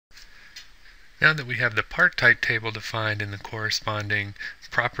Now that we have the part type table defined in the corresponding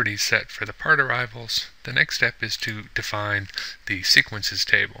property set for the part arrivals, the next step is to define the sequences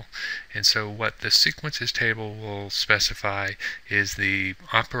table. And so what the sequences table will specify is the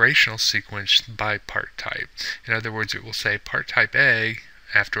operational sequence by part type. In other words, it will say part type A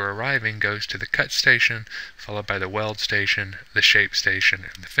after arriving goes to the cut station, followed by the weld station, the shape station,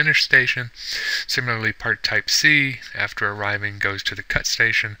 and the finish station. Similarly, part type C after arriving goes to the cut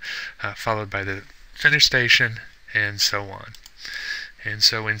station, followed by the finish station, and so on. And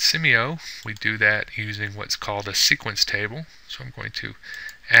so in Simio, we do that using what's called a sequence table. So I'm going to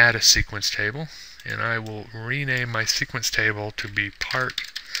add a sequence table, and I will rename my sequence table to be part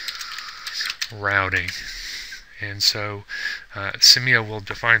routing. And so Simio will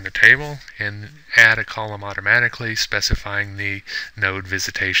define the table and add a column automatically specifying the node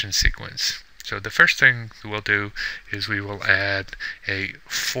visitation sequence. So the first thing we'll do is we will add a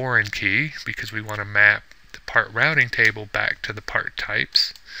foreign key because we want to map the part routing table back to the part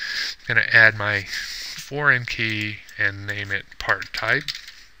types. I'm going to add my foreign key and name it part type.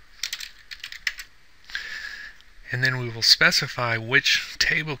 And then we will specify which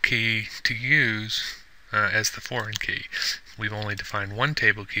table key to use as the foreign key. We've only defined one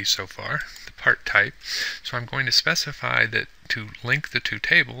table key so far, the part type, so I'm going to specify that to link the two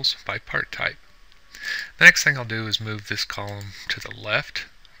tables by part type. The next thing I'll do is move this column to the left.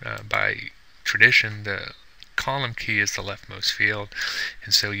 By tradition, the column key is the leftmost field,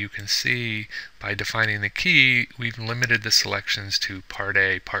 and so you can see by defining the key we've limited the selections to part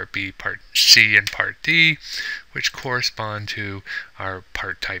A, part B, part C, and part D, which correspond to our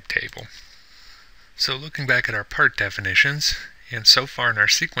part type table. So looking back at our part definitions, and so far in our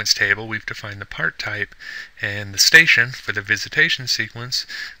sequence table we've defined the part type and the station for the visitation sequence.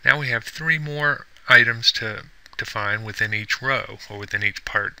 Now we have three more items to define within each row or within each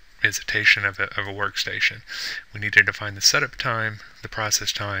part visitation of a workstation. We need to define the setup time, the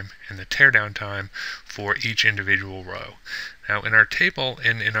process time, and the teardown time for each individual row. Now in our table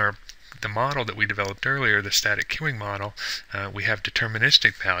and in the model that we developed earlier, the static queuing model, we have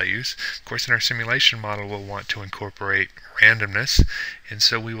deterministic values. Of course, in our simulation model, we'll want to incorporate randomness, and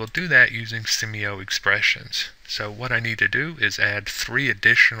so we will do that using Simio Expressions. So what I need to do is add three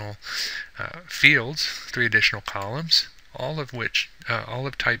additional fields, three additional columns, all of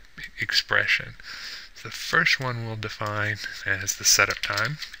type expression. So the first one we'll define as the setup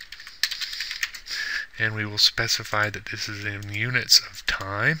time, and we will specify that this is in units of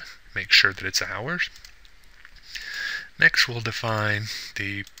time. Make sure that it's hours. Next we'll define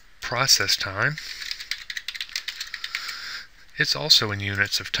the process time. It's also in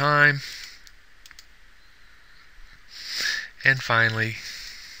units of time. And finally,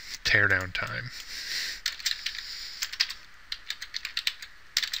 teardown time.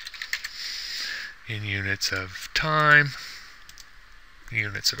 In units of time,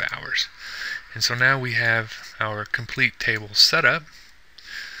 units of hours. And so now we have our complete table set up.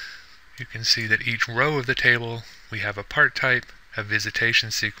 You can see that each row of the table we have a part type, a visitation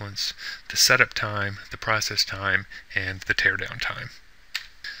sequence, the setup time, the process time, and the teardown time.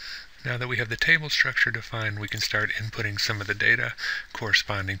 Now that we have the table structure defined, we can start inputting some of the data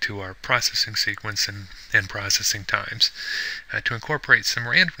corresponding to our processing sequence and processing times. To incorporate some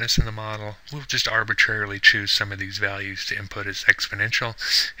randomness in the model, we'll just arbitrarily choose some of these values to input as exponential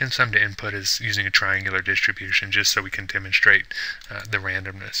and some to input as using a triangular distribution, just so we can demonstrate the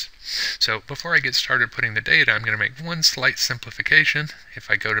randomness. So before I get started putting the data, I'm going to make one slight simplification.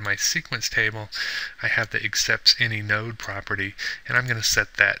 If I go to my sequence table, I have the accepts any node property, and I'm going to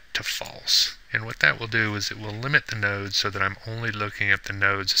set that to false. And what that will do is it will limit the nodes so that I'm only looking at the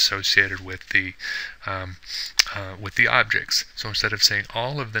nodes associated with the objects. So instead of saying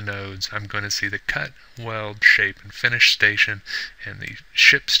all of the nodes, I'm going to see the cut, weld, shape, and finish station and the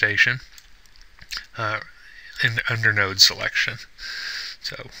ship station under node selection.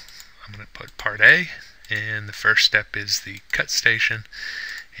 So I'm going to put part A, and the first step is the cut station.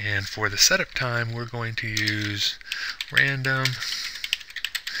 And for the setup time, we're going to use random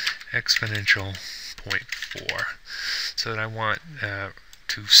exponential 0.4. So that I want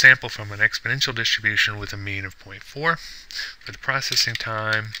to sample from an exponential distribution with a mean of 0.4. For the processing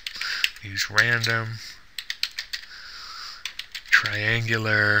time, use random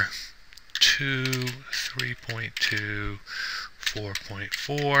triangular 2, 3.2,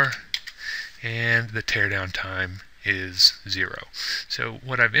 4.4, and the teardown time is 0. So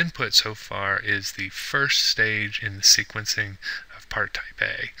what I've input so far is the first stage in the sequencing of part type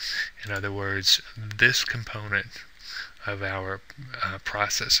A. In other words, this component of our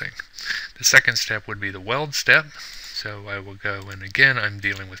processing. The second step would be the weld step. So I will go, and again I'm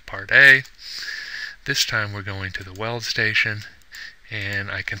dealing with part A. This time we're going to the weld station,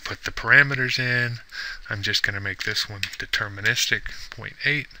 and I can put the parameters in. I'm just going to make this one deterministic,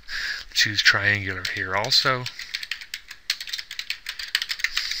 0.8. Choose triangular here also.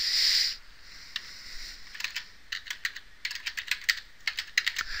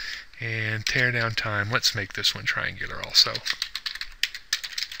 And teardown time, let's make this one triangular also.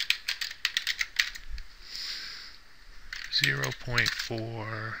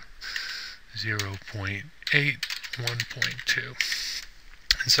 0.4, 0.8, 1.2.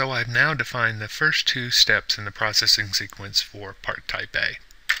 And so I've now defined the first two steps in the processing sequence for part type A.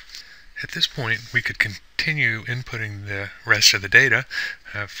 At this point, we could continue inputting the rest of the data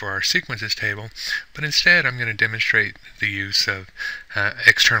for our sequences table, but instead I'm going to demonstrate the use of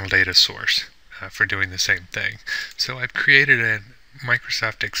external data source for doing the same thing. So I've created a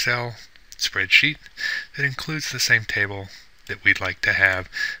Microsoft Excel spreadsheet that includes the same table that we'd like to have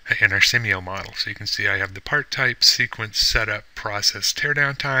in our Simio model. So you can see I have the part type, sequence, setup, process,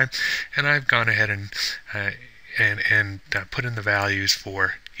 teardown time, and I've gone ahead and put in the values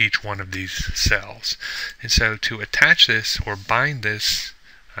for each one of these cells. And so to attach this or bind this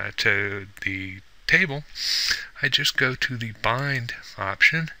to the table, I just go to the bind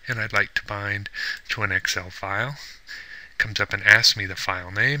option, and I'd like to bind to an Excel file. It comes up and asks me the file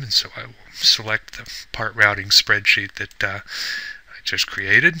name, and so I will select the part routing spreadsheet that I just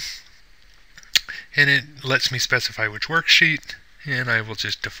created, and it lets me specify which worksheet, and I will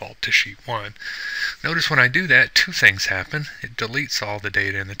just default to sheet 1. Notice when I do that, two things happen. It deletes all the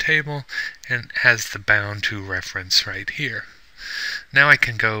data in the table and has the bound to reference right here. Now I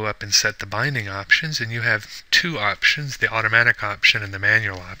can go up and set the binding options, and you have two options, the automatic option and the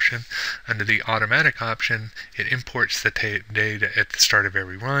manual option. Under the automatic option, it imports the data at the start of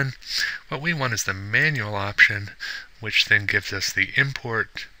every run. What we want is the manual option, which then gives us the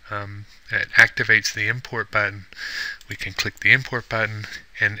import. It activates the import button. We can click the import button,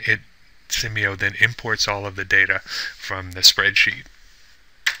 and Simio then imports all of the data from the spreadsheet.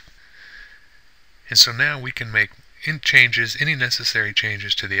 And so now we can make any necessary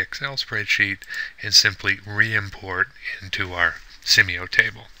changes to the Excel spreadsheet and simply re-import into our Simio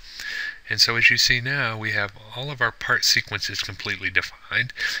table. And so as you see now, we have all of our part sequences completely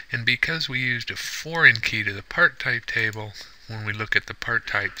defined, and because we used a foreign key to the part type table, when we look at the part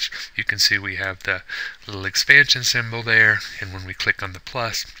types, you can see we have the little expansion symbol there, and when we click on the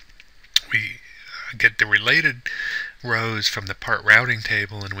plus, we get the related rows from the part routing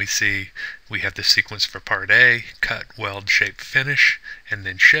table, and we see we have the sequence for part A, cut, weld, shape, finish, and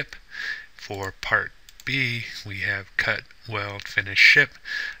then ship. For part B, we have cut, weld, finish, ship,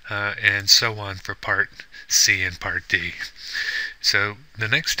 and so on for part C and part D. So the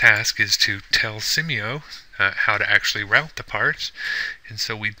next task is to tell Simio how to actually route the parts, and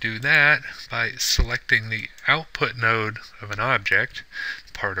so we do that by selecting the output node of an object,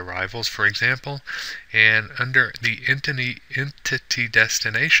 part arrivals for example, and under the entity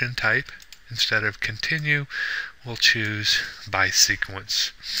destination type, instead of continue, we'll choose by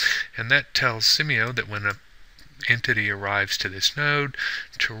sequence. And that tells Simio that when an entity arrives to this node,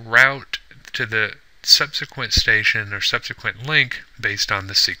 to route to the subsequent station or subsequent link based on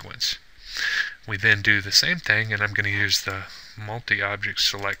the sequence. We then do the same thing, and I'm going to use the multi-object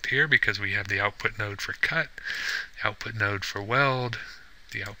select here because we have the output node for cut, output node for weld,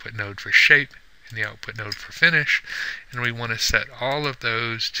 the output node for shape, and the output node for finish, and we want to set all of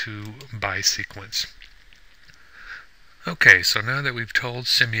those to by sequence. Okay, so now that we've told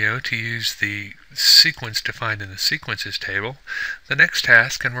Simio to use the sequence defined in the sequences table, the next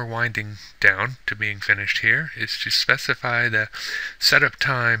task, and we're winding down to being finished here, is to specify the setup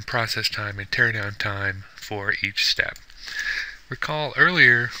time, process time, and teardown time for each step. Recall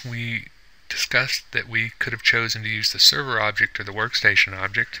earlier we discussed that we could have chosen to use the server object or the workstation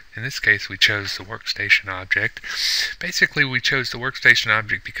object. In this case we chose the workstation object. Basically we chose the workstation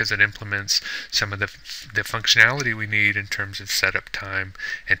object because it implements some of the functionality we need in terms of setup time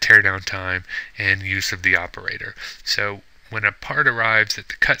and teardown time and use of the operator. So when a part arrives at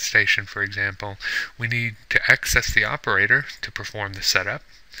the cut station, for example, we need to access the operator to perform the setup.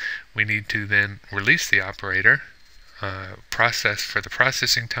 We need to then release the operator, process for the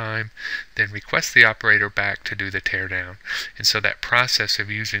processing time, then request the operator back to do the teardown. And so that process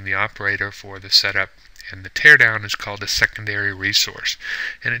of using the operator for the setup and the teardown is called a secondary resource.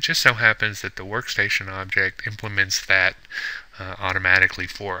 And it just so happens that the workstation object implements that automatically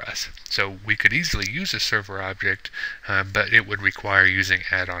for us. So we could easily use a server object, but it would require using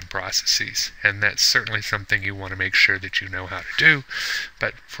add-on processes. And that's certainly something you want to make sure that you know how to do.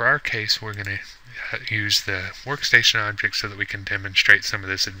 But for our case, we're going to use the workstation object so that we can demonstrate some of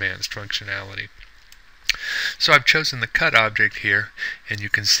this advanced functionality. So I've chosen the cut object here, and you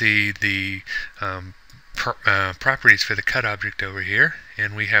can see the properties for the cut object over here,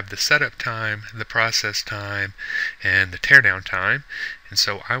 and we have the setup time, the process time, and the teardown time. And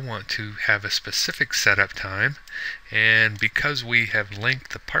so I want to have a specific setup time, and because we have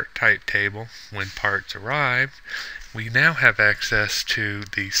linked the part type table when parts arrive, we now have access to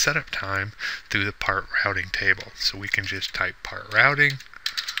the setup time through the part routing table. So we can just type part routing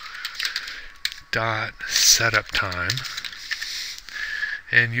dot setup time,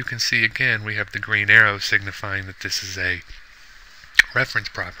 and you can see again we have the green arrow signifying that this is a reference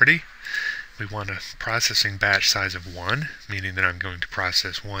property. We want a processing batch size of 1, meaning that I'm going to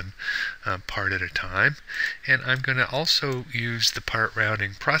process one part at a time, and I'm going to also use the part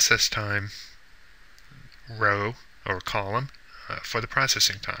routing process time row or column for the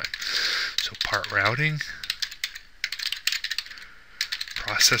processing time. So part routing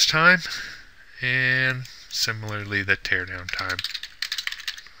process time, and similarly the teardown time.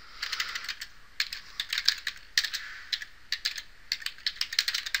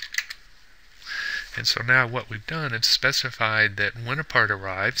 And so now what we've done is specified that when a part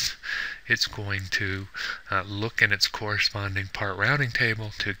arrives, it's going to look in its corresponding part routing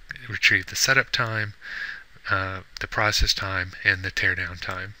table to retrieve the setup time, the process time, and the teardown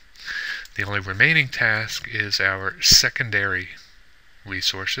time. The only remaining task is our secondary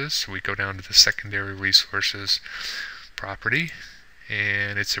resources. So we go down to the secondary resources property,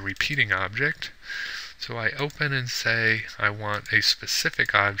 and it's a repeating object. So I open and say I want a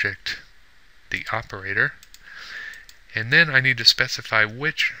specific object, the operator, and then I need to specify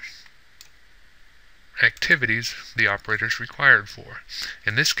which activities the operator is required for.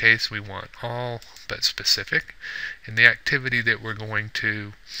 In this case we want all but specific, and the activity that we're going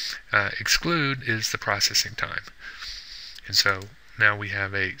to exclude is the processing time. And so now we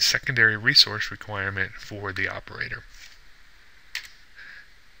have a secondary resource requirement for the operator.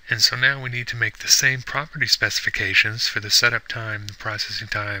 And so now we need to make the same property specifications for the setup time, the processing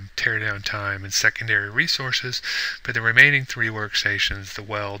time, teardown time, and secondary resources for the remaining 3 workstations, the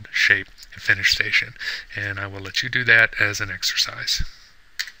weld, shape, and finish station. And I will let you do that as an exercise.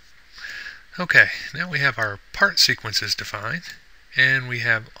 Okay, now we have our part sequences defined, and we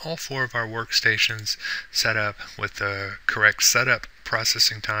have all 4 of our workstations set up with the correct setup,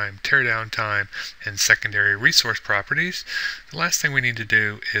 processing time, teardown time, and secondary resource properties. The last thing we need to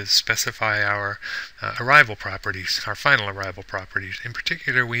do is specify our arrival properties, our final arrival properties. In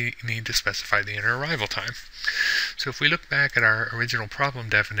particular, we need to specify the inner arrival time. So if we look back at our original problem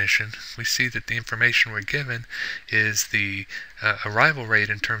definition, we see that the information we're given is the arrival rate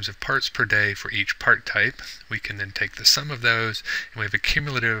in terms of parts per day for each part type. We can then take the sum of those, and we have a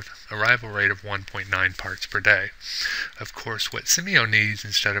cumulative arrival rate of 1.9 parts per day. Of course, what Simio needs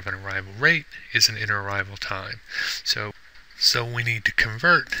instead of an arrival rate is an inner arrival time. So we need to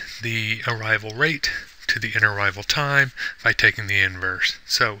convert the arrival rate to the inner arrival time by taking the inverse.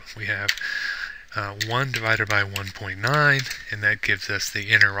 So we have 1 divided by 1.9, and that gives us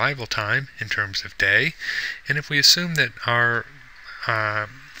the inner arrival time in terms of day. And if we assume that our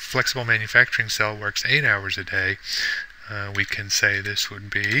flexible manufacturing cell works 8 hours a day, we can say this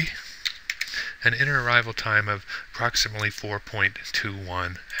would be an inner arrival time of approximately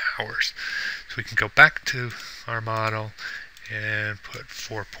 4.21 hours. So we can go back to our model and put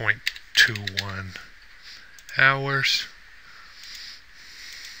 4.21 hours,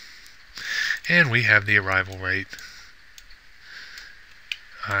 and we have the arrival rate.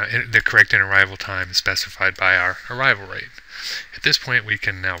 The correct inner arrival time is specified by our arrival rate. At this point we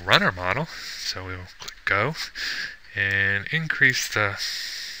can now run our model, so we'll click go and increase the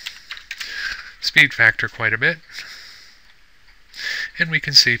speed factor quite a bit, and we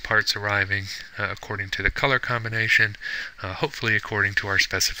can see parts arriving according to the color combination, hopefully according to our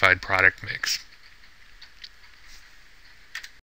specified product mix.